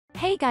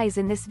Hey guys,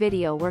 in this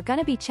video we're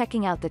gonna be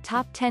checking out the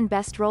top 10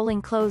 best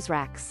rolling clothes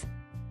racks.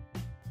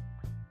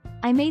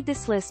 I made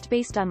this list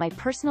based on my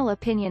personal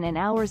opinion and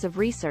hours of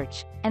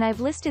research, and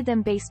I've listed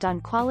them based on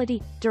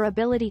quality,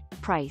 durability,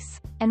 price,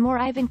 and more.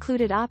 I've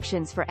included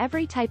options for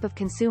every type of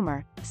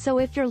consumer, so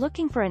if you're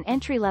looking for an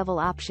entry-level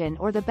option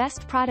or the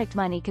best product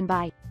money can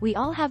buy, we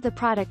all have the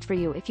product for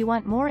you. If you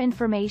want more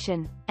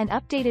information and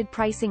updated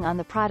pricing on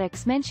the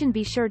products mentioned,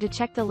 be sure to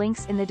check the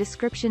links in the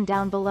description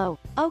down below.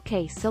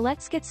 Okay, so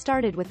let's get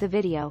started with the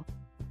video.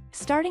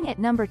 Starting at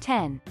number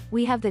 10,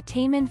 we have the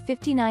Tainman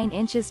 59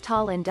 inches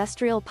tall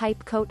industrial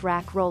pipe coat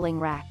rack rolling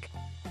rack.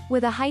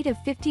 With a height of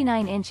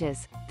 59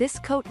 inches, this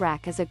coat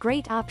rack is a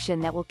great option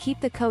that will keep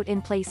the coat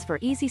in place for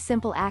easy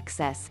simple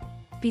access.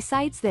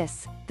 Besides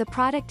this, the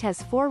product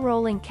has 4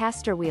 rolling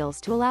caster wheels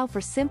to allow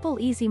for simple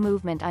easy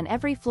movement on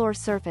every floor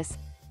surface.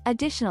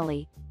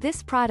 Additionally,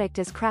 this product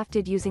is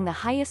crafted using the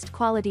highest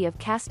quality of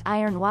cast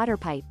iron water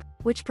pipe,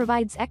 which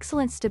provides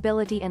excellent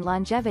stability and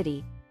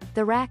longevity.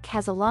 The rack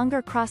has a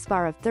longer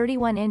crossbar of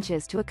 31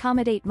 inches to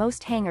accommodate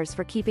most hangers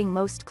for keeping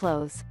most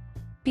clothes.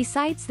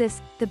 Besides this,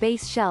 the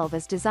base shelf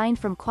is designed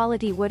from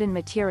quality wooden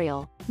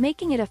material,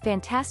 making it a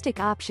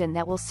fantastic option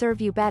that will serve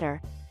you better.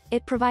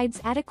 It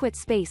provides adequate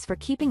space for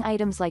keeping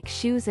items like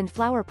shoes and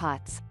flower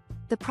pots.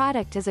 The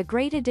product is a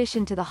great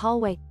addition to the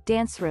hallway,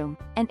 dance room,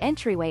 and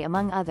entryway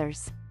among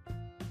others.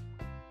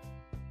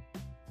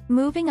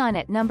 Moving on,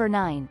 at number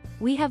 9,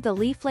 we have the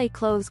Leaflai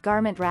clothes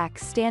garment rack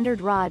standard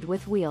rod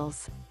with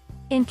wheels.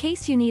 In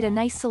case you need a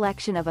nice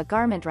selection of a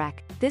garment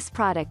rack, this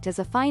product is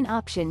a fine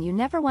option you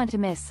never want to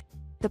miss.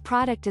 The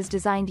product is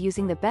designed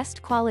using the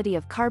best quality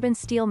of carbon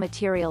steel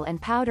material and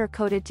powder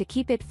coated to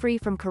keep it free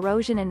from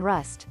corrosion and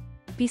rust.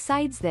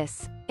 Besides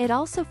this, it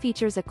also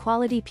features a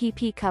quality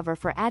PP cover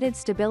for added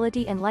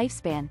stability and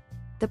lifespan.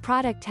 The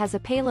product has a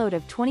payload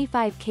of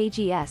 25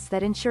 kgs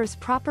that ensures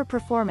proper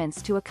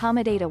performance to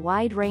accommodate a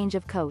wide range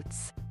of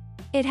coats.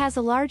 It has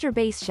a larger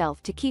base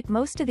shelf to keep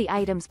most of the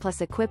items, plus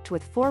equipped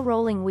with 4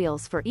 rolling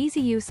wheels for easy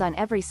use on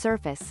every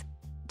surface.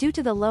 Due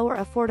to the lower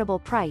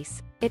affordable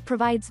price, it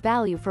provides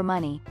value for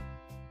money.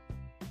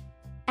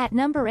 At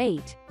number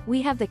 8,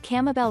 we have the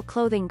Camabel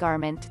clothing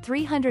garment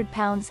 300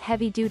 pounds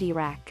heavy-duty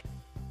rack.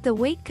 The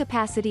weight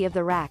capacity of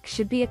the rack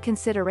should be a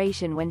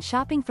consideration when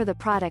shopping for the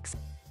products.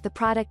 The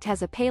product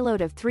has a payload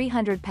of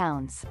 300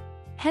 pounds.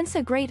 Hence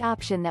a great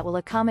option that will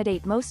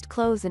accommodate most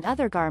clothes and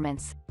other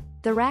garments.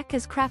 The rack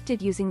is crafted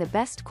using the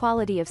best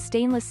quality of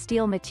stainless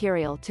steel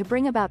material to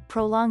bring about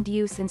prolonged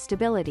use and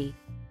stability.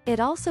 It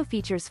also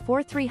features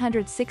 4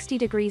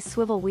 360-degree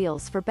swivel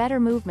wheels for better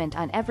movement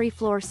on every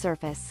floor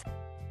surface.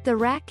 The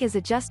rack is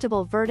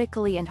adjustable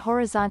vertically and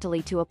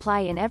horizontally to apply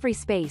in every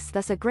space,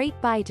 thus a great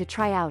buy to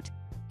try out.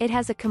 It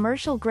has a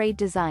commercial-grade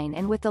design,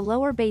 and with the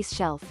lower base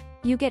shelf,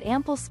 you get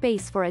ample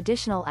space for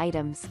additional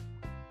items.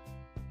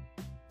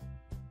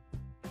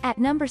 At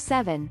number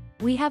 7,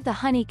 we have the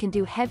Honey Can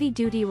Do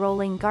heavy-duty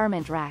rolling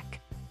garment rack.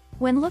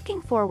 When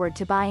looking forward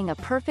to buying a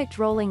perfect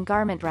rolling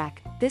garment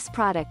rack, this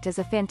product is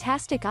a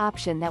fantastic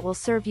option that will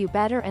serve you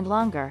better and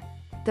longer.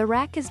 The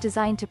rack is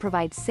designed to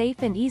provide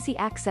safe and easy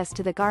access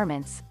to the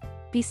garments.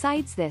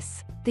 Besides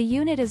this, the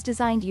unit is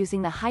designed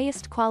using the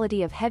highest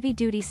quality of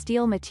heavy-duty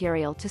steel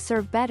material to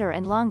serve better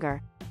and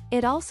longer.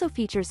 It also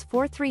features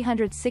 4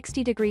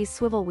 360-degree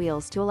swivel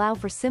wheels to allow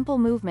for simple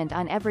movement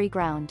on every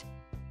ground.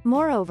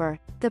 Moreover,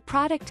 the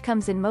product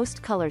comes in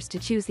most colors to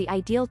choose the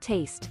ideal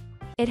taste.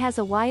 It has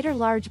a wider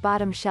large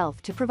bottom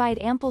shelf to provide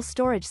ample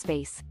storage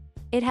space.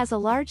 It has a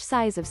large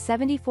size of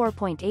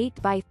 74.8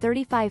 by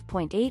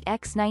 35.8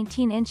 x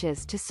 19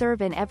 inches to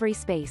serve in every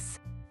space.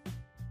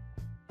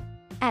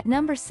 At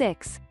number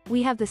 6,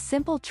 we have the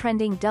simple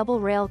trending double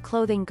rail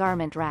clothing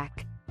garment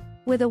rack.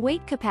 With a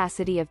weight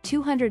capacity of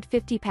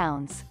 250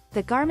 pounds,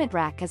 the garment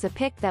rack is a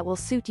pick that will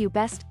suit you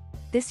best.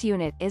 This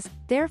unit is,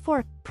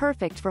 therefore,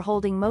 perfect for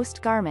holding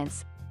most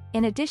garments.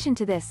 In addition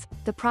to this,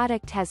 the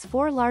product has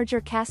 4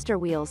 larger caster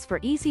wheels for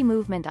easy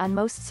movement on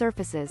most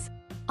surfaces.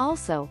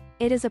 Also,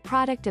 it is a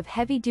product of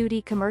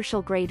heavy-duty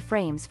commercial-grade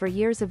frames for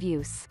years of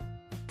use.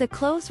 The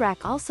clothes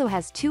rack also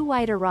has 2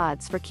 wider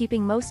rods for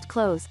keeping most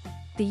clothes.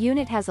 The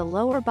unit has a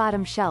lower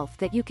bottom shelf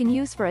that you can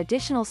use for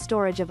additional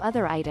storage of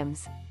other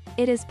items.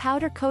 It is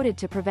powder-coated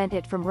to prevent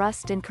it from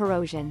rust and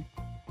corrosion.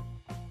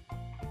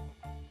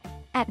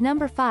 At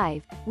number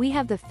 5, we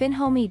have the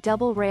Finnhomy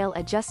double rail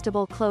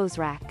adjustable clothes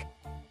rack.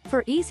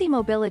 For easy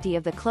mobility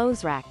of the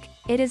clothes rack,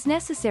 it is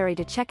necessary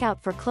to check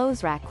out for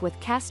clothes rack with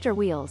caster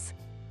wheels.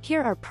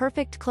 Here are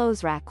perfect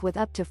clothes rack with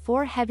up to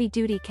 4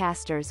 heavy-duty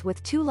casters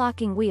with 2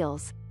 locking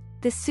wheels.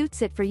 This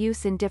suits it for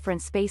use in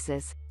different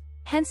spaces.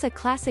 Hence a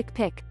classic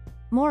pick.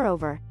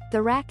 Moreover,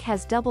 the rack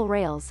has double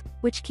rails,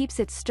 which keeps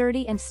it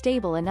sturdy and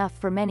stable enough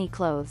for many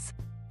clothes.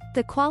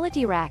 The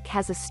quality rack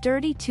has a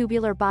sturdy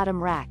tubular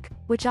bottom rack,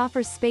 which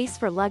offers space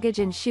for luggage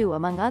and shoe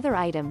among other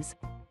items.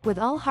 With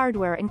all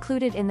hardware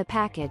included in the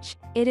package,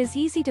 it is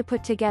easy to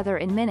put together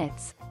in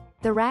minutes.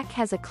 The rack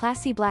has a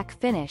classy black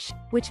finish,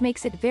 which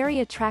makes it very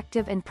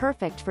attractive and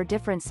perfect for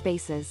different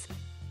spaces.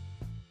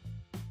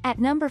 At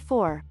number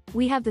 4,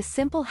 we have the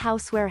simple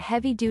Houseware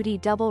heavy-duty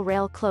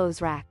double-rail clothes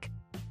rack.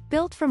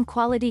 Built from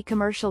quality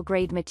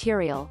commercial-grade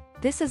material,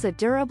 this is a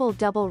durable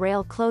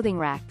double-rail clothing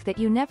rack that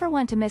you never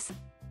want to miss.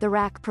 The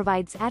rack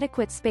provides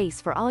adequate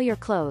space for all your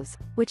clothes,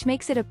 which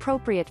makes it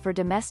appropriate for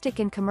domestic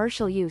and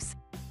commercial use.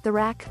 The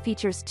rack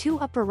features 2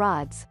 upper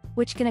rods,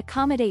 which can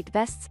accommodate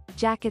vests,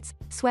 jackets,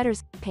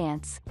 sweaters,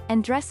 pants,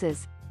 and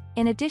dresses.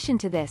 In addition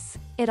to this,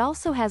 it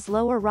also has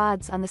lower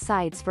rods on the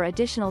sides for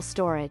additional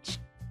storage.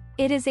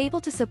 It is able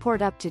to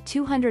support up to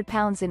 200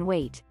 pounds in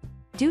weight.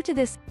 Due to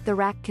this, the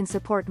rack can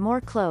support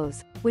more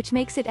clothes, which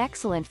makes it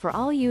excellent for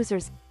all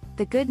users.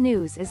 The good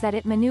news is that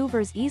it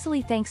maneuvers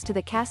easily thanks to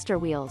the caster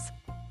wheels.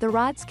 The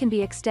rods can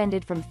be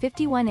extended from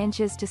 51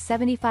 inches to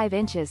 75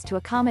 inches to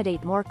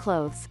accommodate more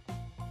clothes.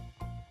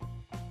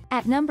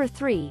 At number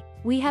 3,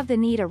 we have the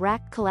Need a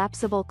Rack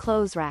collapsible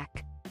clothes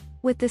rack.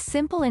 With the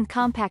simple and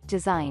compact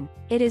design,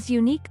 it is a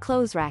unique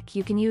clothes rack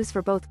you can use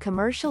for both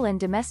commercial and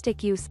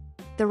domestic use.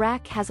 The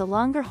rack has a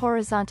longer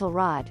horizontal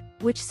rod,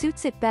 which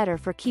suits it better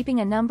for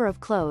keeping a number of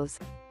clothes.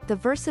 The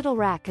versatile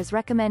rack is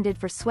recommended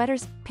for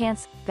sweaters,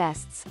 pants,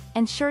 vests,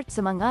 and shirts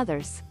among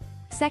others.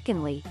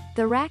 Secondly,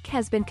 the rack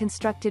has been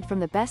constructed from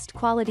the best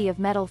quality of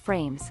metal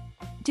frames.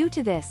 Due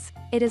to this,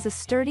 it is a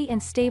sturdy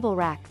and stable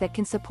rack that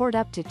can support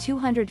up to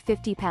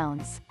 250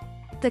 pounds.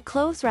 The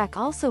clothes rack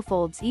also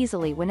folds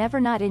easily whenever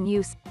not in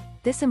use.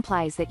 This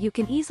implies that you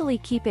can easily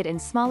keep it in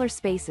smaller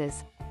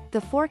spaces. The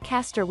 4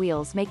 caster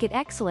wheels make it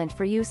excellent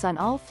for use on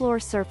all floor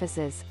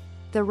surfaces.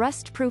 The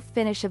rust-proof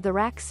finish of the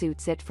rack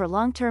suits it for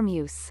long-term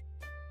use.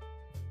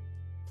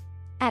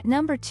 At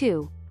number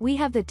 2, we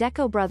have the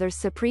Deco Brothers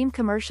Supreme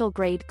Commercial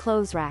Grade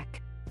Clothes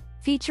Rack.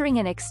 Featuring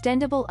an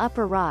extendable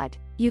upper rod,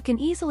 you can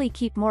easily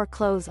keep more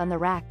clothes on the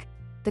rack.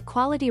 The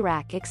quality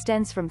rack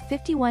extends from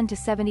 51 to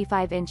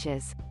 75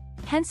 inches.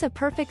 Hence a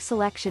perfect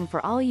selection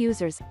for all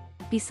users.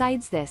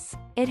 Besides this,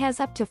 it has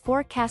up to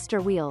 4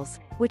 caster wheels,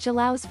 which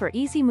allows for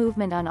easy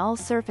movement on all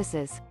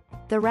surfaces.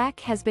 The rack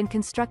has been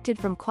constructed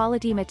from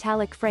quality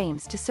metallic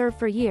frames to serve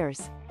for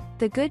years.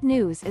 The good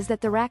news is that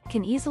the rack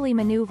can easily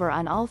maneuver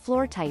on all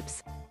floor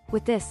types.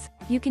 With this,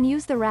 you can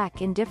use the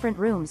rack in different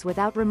rooms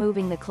without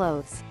removing the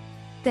clothes.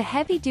 The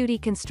heavy-duty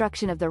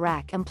construction of the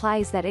rack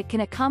implies that it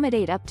can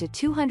accommodate up to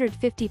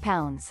 250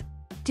 pounds.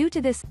 Due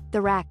to this,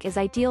 the rack is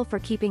ideal for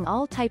keeping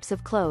all types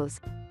of clothes.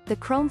 The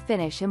chrome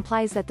finish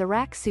implies that the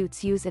rack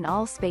suits use in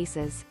all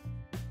spaces.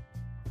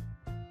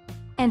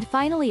 And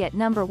finally at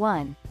number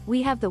 1,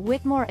 we have the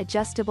Whitmor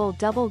Adjustable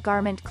Double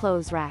Garment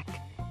Clothes Rack.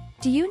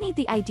 Do you need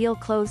the ideal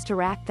clothes to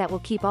rack that will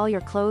keep all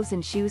your clothes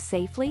and shoes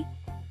safely?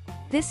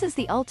 This is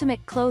the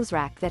ultimate clothes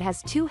rack that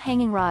has 2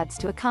 hanging rods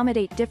to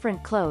accommodate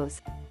different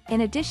clothes.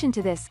 In addition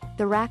to this,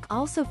 the rack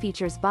also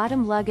features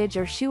bottom luggage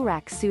or shoe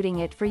racks suiting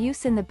it for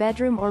use in the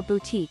bedroom or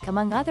boutique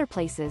among other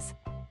places.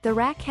 The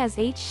rack has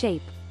H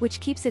shape, which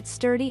keeps it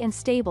sturdy and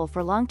stable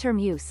for long-term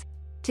use.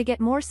 To get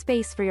more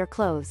space for your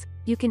clothes,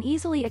 you can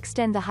easily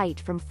extend the height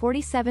from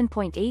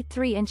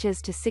 47.83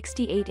 inches to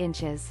 68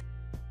 inches.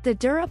 The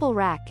durable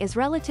rack is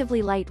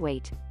relatively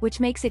lightweight, which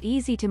makes it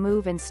easy to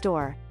move and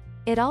store.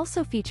 It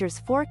also features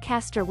 4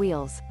 caster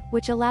wheels,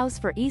 which allows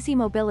for easy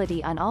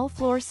mobility on all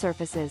floor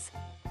surfaces.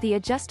 The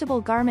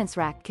adjustable garments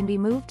rack can be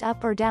moved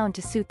up or down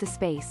to suit the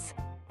space.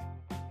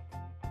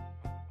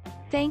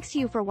 Thanks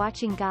you for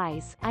watching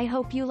guys. I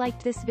hope you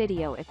liked this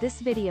video. If this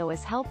video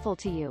is helpful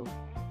to you,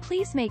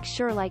 please make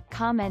sure like,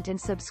 comment and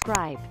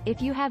subscribe.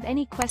 If you have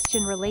any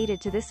question related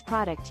to this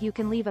product you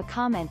can leave a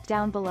comment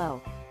down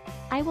below.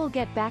 I will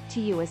get back to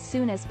you as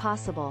soon as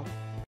possible.